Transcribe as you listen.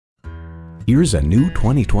Here's a new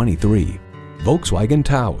 2023 Volkswagen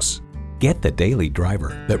Taos. Get the daily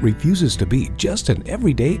driver that refuses to be just an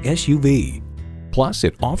everyday SUV. Plus,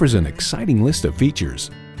 it offers an exciting list of features: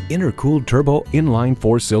 intercooled turbo inline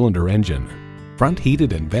 4-cylinder engine, front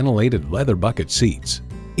heated and ventilated leather bucket seats,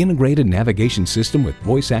 integrated navigation system with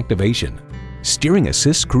voice activation, steering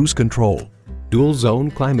assist cruise control, dual zone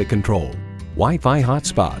climate control, Wi-Fi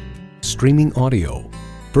hotspot, streaming audio,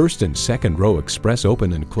 first and second row express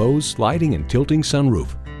open and close sliding and tilting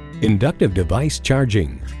sunroof, inductive device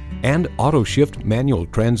charging, and auto shift manual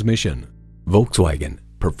transmission. Volkswagen,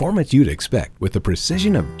 performance you'd expect with the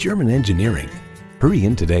precision of German engineering. Hurry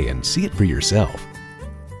in today and see it for yourself.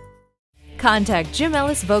 Contact IJim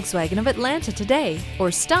Ellis Volkswagen of Atlanta today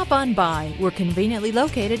or stop on by. We're conveniently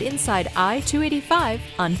located inside I-285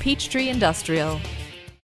 on Peachtree Industrial.